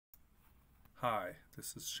Hi,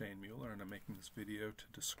 this is Shane Mueller, and I'm making this video to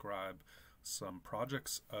describe some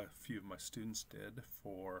projects a few of my students did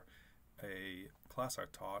for a class I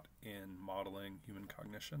taught in modeling human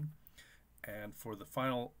cognition. And for the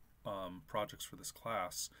final projects for this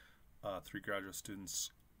class, 3 graduate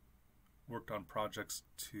students worked on projects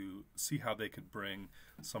to see how they could bring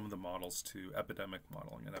some of the models to epidemic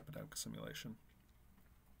modeling and epidemic simulation.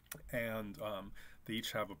 And they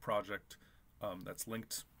each have a project that's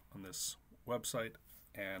linked on this website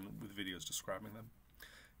and with videos describing them.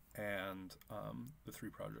 And the 3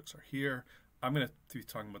 projects are here. I'm going to be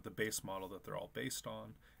talking about the base model that they're all based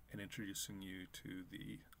on and introducing you to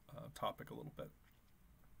the topic a little bit.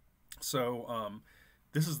 So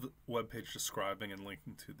this is the webpage describing and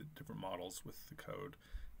linking to the different models with the code.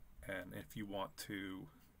 And if you want to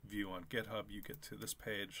view on GitHub, you get to this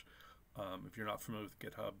page. If you're not familiar with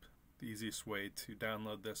GitHub, the easiest way to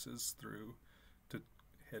download this is to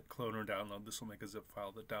hit clone or download. This will make a zip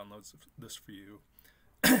file that downloads this for you,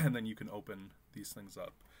 and then you can open these things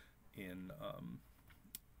up in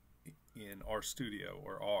RStudio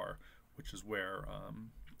or R, which is where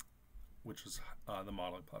the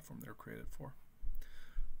modeling platform they were created for.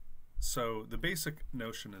 So the basic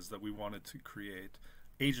notion is that we wanted to create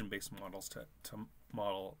agent-based models to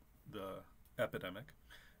model the epidemic,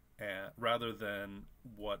 rather than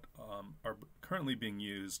what are currently being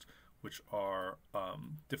used, which are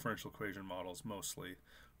differential equation models mostly,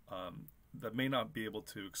 that may not be able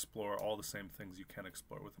to explore all the same things you can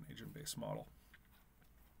explore with an agent-based model.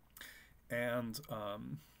 And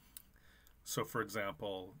so, for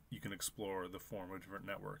example, you can explore the form of different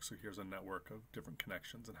networks. So here's a network of different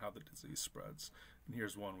connections and how the disease spreads. And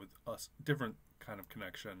here's one with a different kind of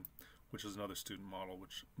connection, which is another student model,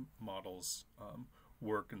 which models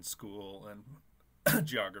work and school and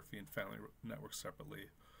geography and family networks separately.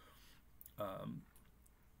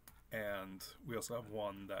 And we also have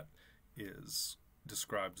one that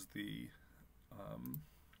describes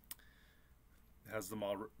has the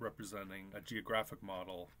model representing a geographic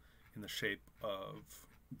model in the shape of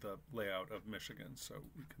the layout of Michigan. So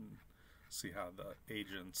we can see how the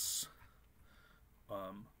agents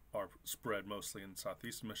are spread mostly in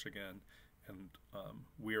southeast Michigan, and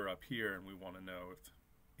we're up here, and we want to know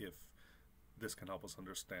if this can help us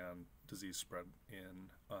understand disease spread in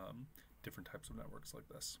different types of networks like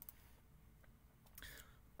this.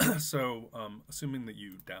 So assuming that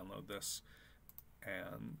you download this,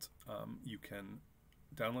 and you can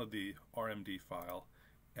download the RMD file,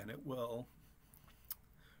 and it will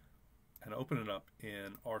open it up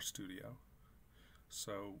in RStudio.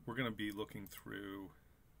 So we're going to be looking through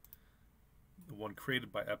the one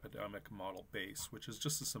created by Epidemic Model Base, which is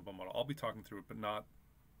just a simple model. I'll be talking through it, but not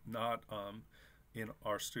in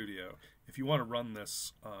RStudio. If you want to run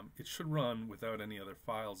this, it should run without any other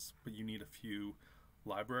files, but you need a few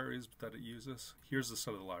libraries that it uses. Here's a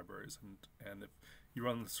set of the libraries, and if you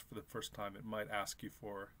run this for the first time, it might ask you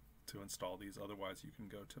to install these. Otherwise, you can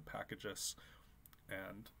go to packages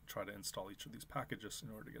and try to install each of these packages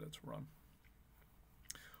in order to get it to run.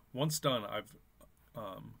 Once done, I've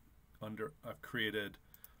created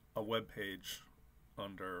a web page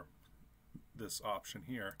under this option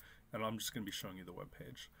here, and I'm just going to be showing you the web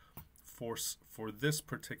page. For this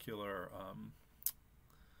particular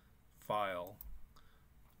file,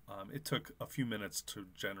 it took a few minutes to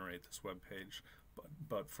generate this web page,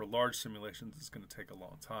 but for large simulations, it's going to take a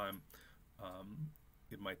long time.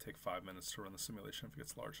 It might take 5 minutes to run the simulation if it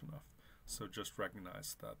gets large enough. So just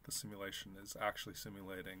recognize that the simulation is actually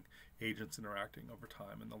simulating agents interacting over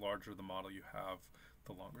time, and the larger the model you have,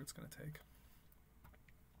 the longer it's going to take.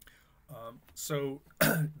 So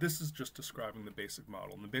this is just describing the basic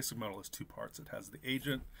model, and the basic model has 2 parts. It has the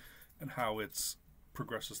agent and how it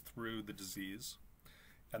progresses through the disease,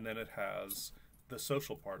 and then it has the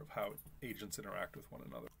social part of how agents interact with one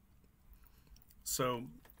another. So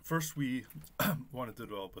first we wanted to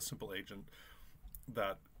develop a simple agent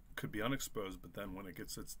that could be unexposed, but then when it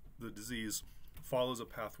gets the disease, follows a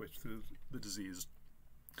pathway through the disease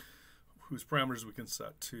whose parameters we can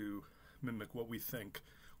set to mimic what we think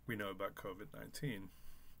we know about COVID-19.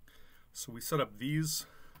 So we set up these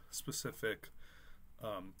specific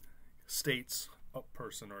states a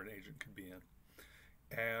person or an agent could be in,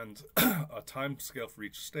 and a time scale for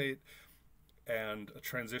each state, and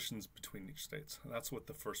transitions between each states. And that's what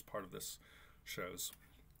the first part of this shows.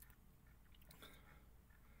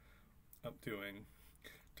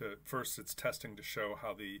 First, it's testing to show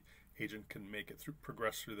how the agent can make it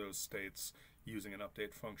progress through those states using an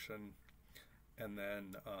update function, and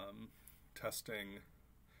then testing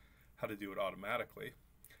how to do it automatically.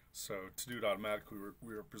 So to do it automatically,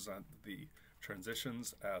 we represent the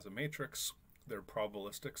transitions as a matrix, they're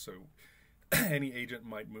probabilistic, so any agent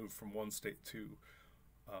might move from one state to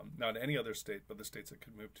not any other state, but the states it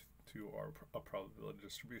could move to are a probability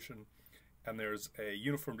distribution. And there's a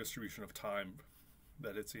uniform distribution of time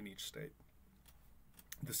that it's in each state.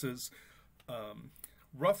 This is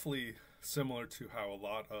roughly similar to how a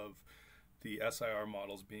lot of the SIR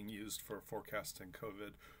models being used for forecasting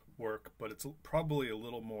COVID work, but it's probably a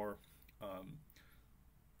little more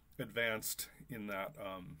advanced in that,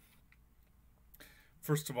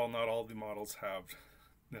 first of all, not all the models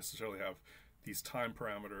necessarily have these time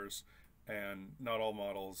parameters, and not all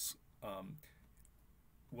models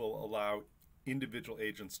will allow individual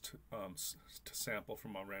agents to sample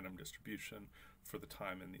from a random distribution for the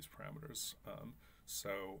time in these parameters.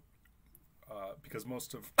 Because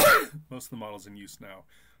most of the models in use now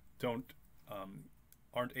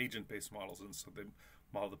aren't agent-based models, and so they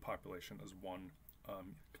model the population as one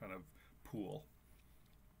kind of pool.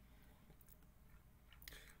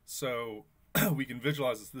 So we can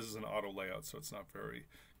visualize this. This is an auto layout, so it's not very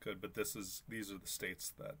good, but these are the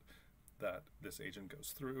states that this agent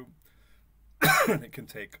goes through. And it can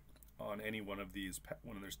take on any one of these,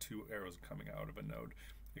 when there's two arrows coming out of a node,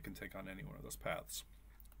 it can take on any one of those paths.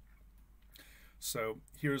 So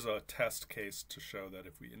here's a test case to show that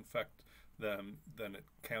if we infect them, then it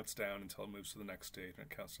counts down until it moves to the next stage,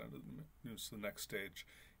 and it counts down moves to the next stage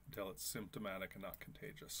until it's symptomatic and not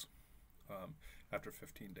contagious after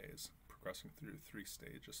 15 days, progressing through 3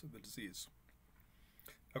 stages of the disease.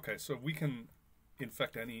 Okay, so we can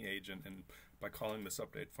infect any agent, and by calling this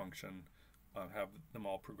update function, have them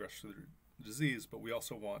all progress through the disease, but we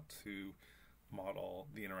also want to model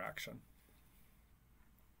the interaction.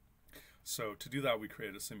 So to do that, we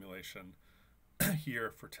created a simulation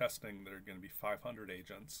here for testing. There are going to be 500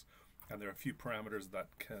 agents, and there are a few parameters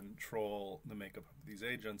that control the makeup of these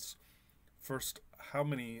agents. First, how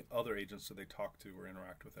many other agents do they talk to or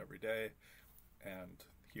interact with every day? And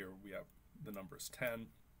here we have the number is 10.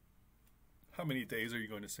 How many days are you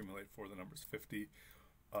going to simulate for? The number is 50.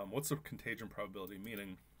 What's the contagion probability?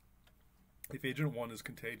 Meaning, if agent 1 is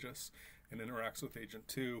contagious and interacts with agent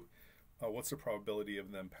 2, what's the probability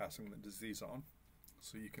of them passing the disease on?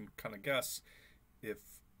 So you can kind of guess if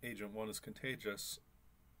agent 1 is contagious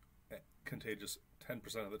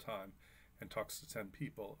 10% of the time and talks to 10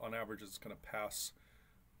 people, on average it's going to pass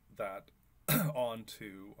that on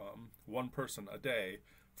to 1 person a day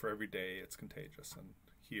for every day it's contagious. And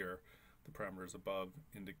here the parameters above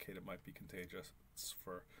indicate it might be contagious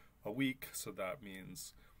for a week, so that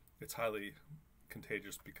means it's highly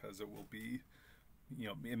contagious because it will be,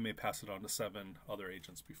 it may pass it on to 7 other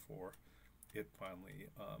agents before it finally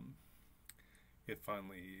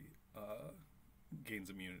gains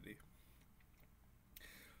immunity.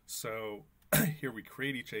 So here we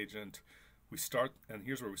create each agent. We start, and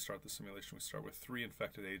here's where we start the simulation. We start with 3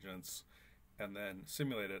 infected agents, and then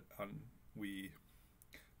simulate it.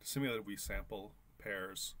 To simulate it, we sample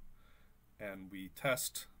pairs, and we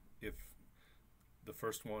test if the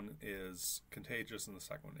first one is contagious and the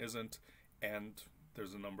second one isn't, and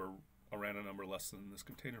there's a random number less than this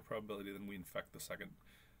contagion probability, then we infect the second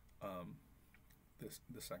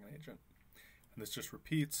the second agent. And this just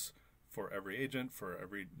repeats for every agent, for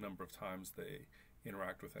every number of times they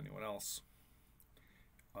interact with anyone else.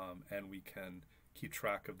 And we can keep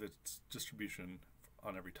track of the distribution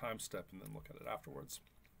on every time step and then look at it afterwards.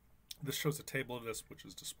 This shows a table of this, which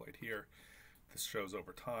is displayed here. This shows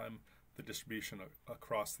over time the distribution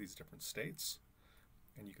across these different states.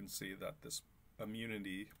 And you can see that this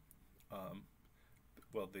immunity,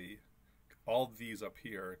 all of these up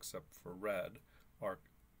here except for red are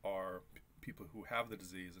people who have the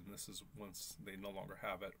disease, and this is once they no longer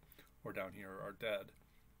have it, or down here are dead.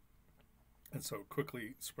 And so it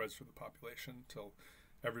quickly spreads through the population until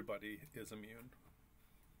everybody is immune,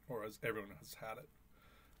 or as everyone has had it.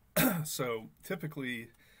 So typically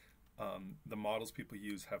the models people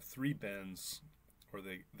use have 3 bins, or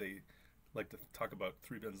they like to talk about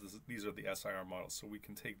 3 bins. These are the SIR models, so we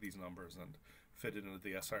can take these numbers and fit it into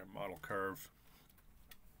the SIR model curve.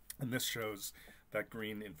 And this shows that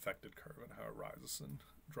green infected curve and how it rises and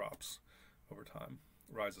drops over time.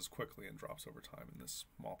 It rises quickly and drops over time in this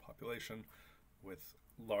small population with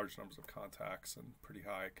large numbers of contacts and pretty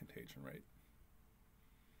high contagion rate.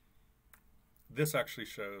 This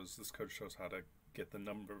code shows how to get the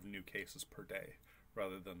number of new cases per day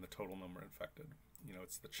rather than the total number infected.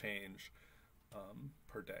 It's the change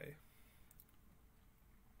per day.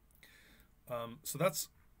 So that's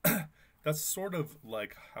sort of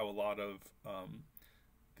like how a lot of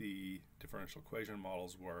the differential equation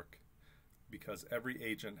models work, because every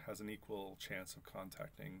agent has an equal chance of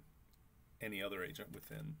contacting any other agent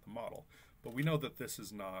within the model. But we know that this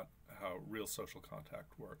is not how real social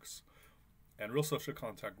contact works. And real social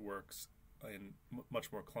contact works in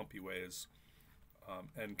much more clumpy ways,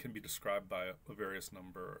 and can be described by various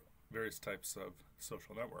types of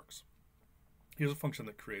social networks. Here's a function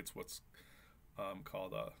that creates what's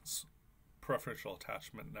called a preferential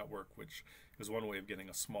attachment network, which is one way of getting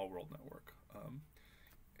a small world network.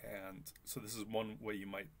 And so this is one way you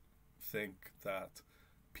might think that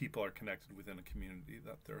people are connected within a community,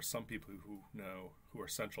 that there are some people who are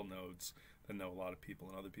central nodes that know a lot of people,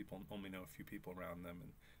 and other people only know a few people around them,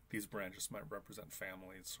 and these branches might represent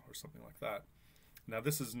families or something like that. Now,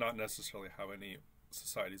 this is not necessarily how any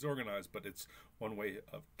society is organized, but it's one way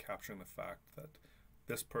of capturing the fact that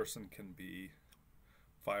this person can be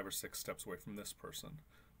 5 or 6 steps away from this person,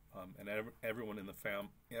 and everyone in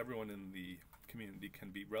the community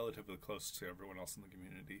can be relatively close to everyone else in the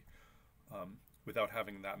community, without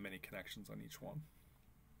having that many connections on each one.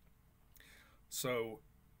 So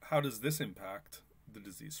how does this impact the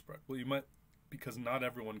disease spread? Well, because not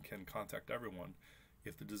everyone can contact everyone.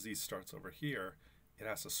 If the disease starts over here, it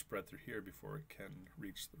has to spread through here before it can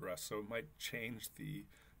reach the rest. So it might change the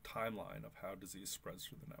timeline of how disease spreads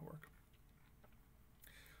through the network.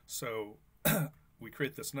 So we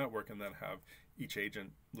create this network and then have each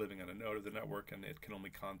agent living at a node of the network, and it can only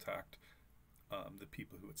contact the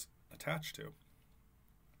people who it's attached to.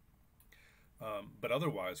 But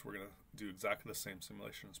otherwise, we're going to do exactly the same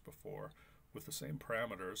simulation as before with the same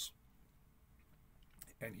parameters.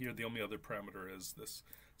 And here the only other parameter is this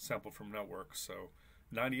sample from network. So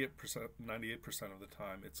 98% of the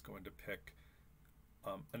time it's going to pick,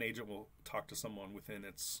 an agent will talk to someone within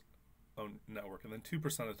its own network. And then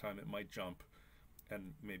 2% of the time it might jump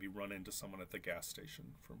and maybe run into someone at the gas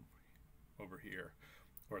station from over here,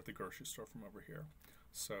 or at the grocery store from over here.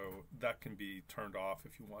 So that can be turned off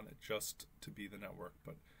if you want it just to be the network,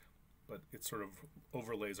 but it sort of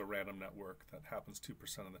overlays a random network that happens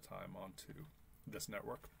 2% of the time onto this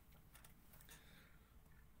network.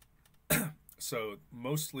 So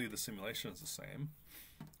mostly the simulation is the same,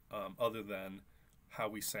 other than how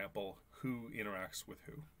we sample who interacts with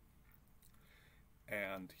who.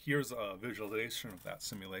 And here's a visualization of that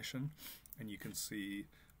simulation, and you can see,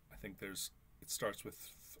 I think it starts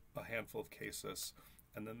with a handful of cases,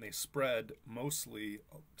 and then they spread mostly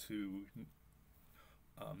to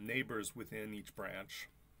neighbors within each branch.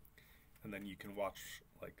 And then you can watch,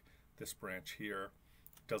 like, this branch here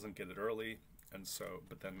doesn't get it early, and so,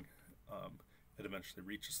 but then it eventually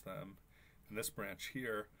reaches them. And this branch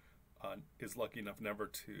here is lucky enough never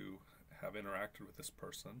to have interacted with this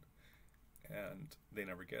person, and they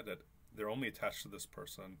never get it. They're only attached to this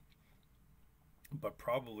person, but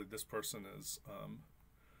probably this person is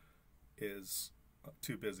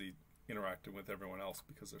too busy interacting with everyone else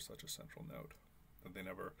because they're such a central node that they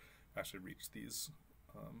never actually reach these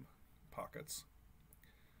pockets.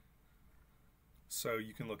 So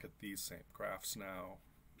you can look at these same graphs now,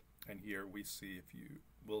 and here we see,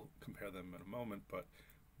 we'll compare them in a moment, but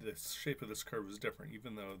the shape of this curve is different.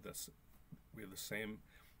 Even though we have the same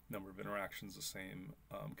number of interactions, the same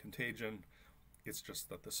contagion, it's just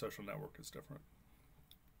that the social network is different.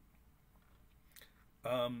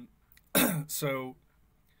 So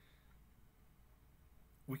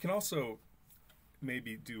we can also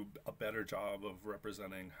maybe do a better job of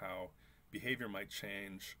representing how behavior might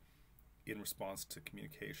change in response to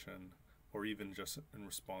communication, or even just in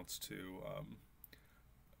response to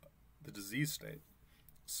the disease state.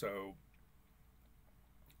 So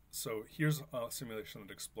here's a simulation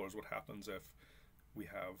that explores what happens if we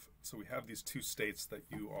have these two states that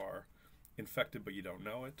you are infected but you don't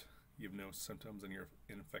know it. You have no symptoms and you're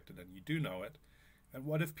infected and you do know it. And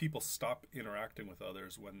what if people stop interacting with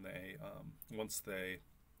others when they once they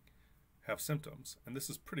have symptoms? And this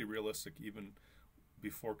is pretty realistic even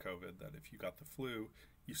before COVID, that if you got the flu,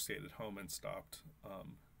 you stayed at home and stopped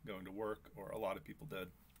going to work, or a lot of people did.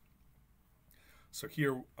 So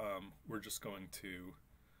here we're just going to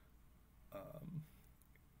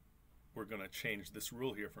change this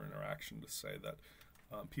rule here for interaction to say that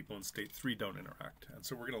people in state 3 don't interact. And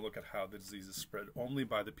so we're going to look at how the disease is spread only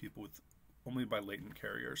by latent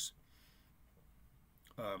carriers.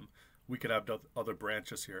 We could add other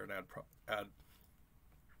branches here and add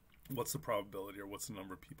what's the probability, or what's the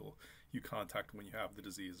number of people you contact when you have the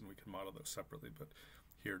disease, and we can model those separately. But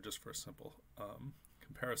here, just for a simple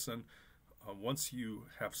comparison, once you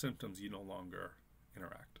have symptoms, you no longer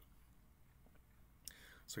interact.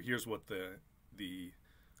 So here's what the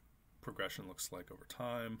progression looks like over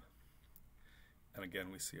time. And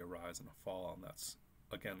again, we see a rise and a fall, and that's,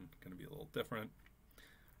 again, going to be a little different.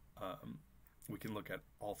 we can look at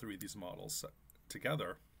all three of these models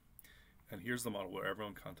together. And here's the model where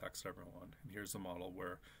everyone contacts everyone. And here's the model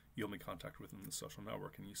where you only contact within the social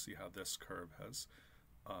network. And you see how this curve has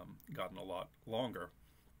gotten a lot longer.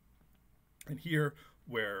 And here,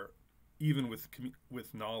 where even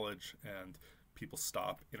with knowledge and people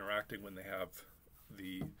stop interacting when they have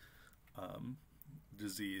the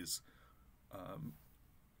disease,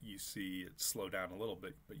 you see it slow down a little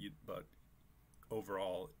bit, but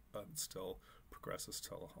overall it still progresses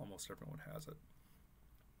till almost everyone has it.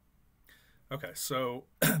 Okay, so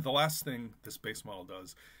the last thing this base model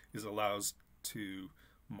does is allows to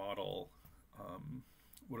model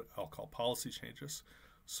what I'll call policy changes.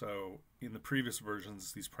 So in the previous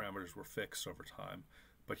versions, these parameters were fixed over time,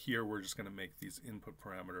 but here we're just going to make these input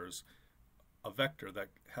parameters a vector that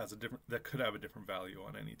has that could have a different value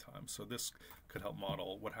on any time. So this could help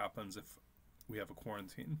model what happens if we have a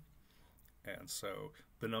quarantine. And so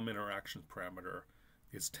the num interaction parameter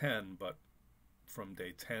is 10, but from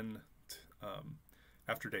day 10,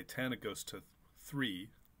 after day 10, it goes to 3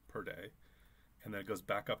 per day, and then it goes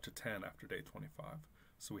back up to 10 after day 25.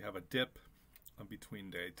 So we have a dip between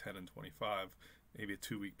day 10 and 25, maybe a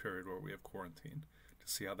 2-week period where we have quarantine, to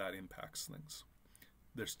see how that impacts things.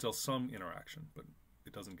 There's still some interaction, but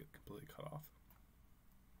it doesn't get completely cut off.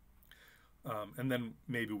 And then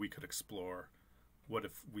maybe we could explore what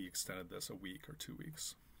if we extended this a week or 2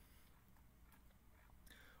 weeks.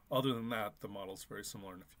 Other than that, the model is very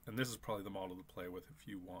similar, and this is probably the model to play with if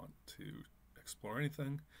you want to explore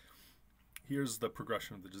anything. Here's the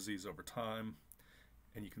progression of the disease over time,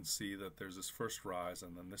 and you can see that there's this first rise,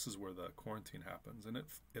 and then this is where the quarantine happens, and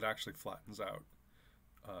it actually flattens out.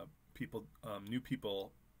 New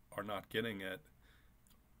people are not getting it,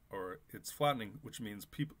 or it's flattening, which means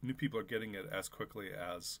new people are getting it as quickly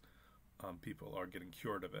as people are getting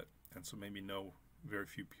cured of it, and so maybe very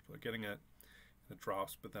few people are getting it. It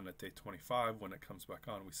drops, but then at day 25, when it comes back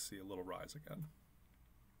on, we see a little rise again.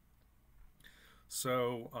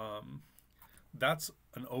 So that's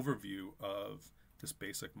an overview of this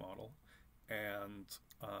basic model, and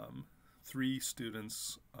 3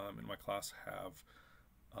 students in my class have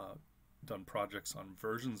done projects on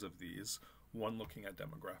versions of these, one looking at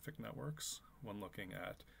demographic networks, one looking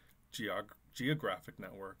at geographic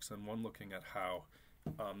networks, and one looking at how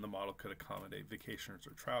the model could accommodate vacationers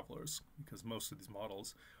or travelers, because most of these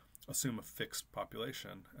models assume a fixed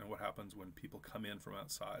population and what happens when people come in from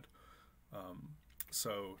outside.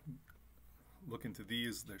 So look into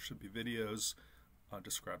these. There should be videos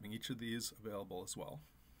describing each of these available as well.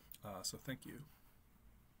 So thank you.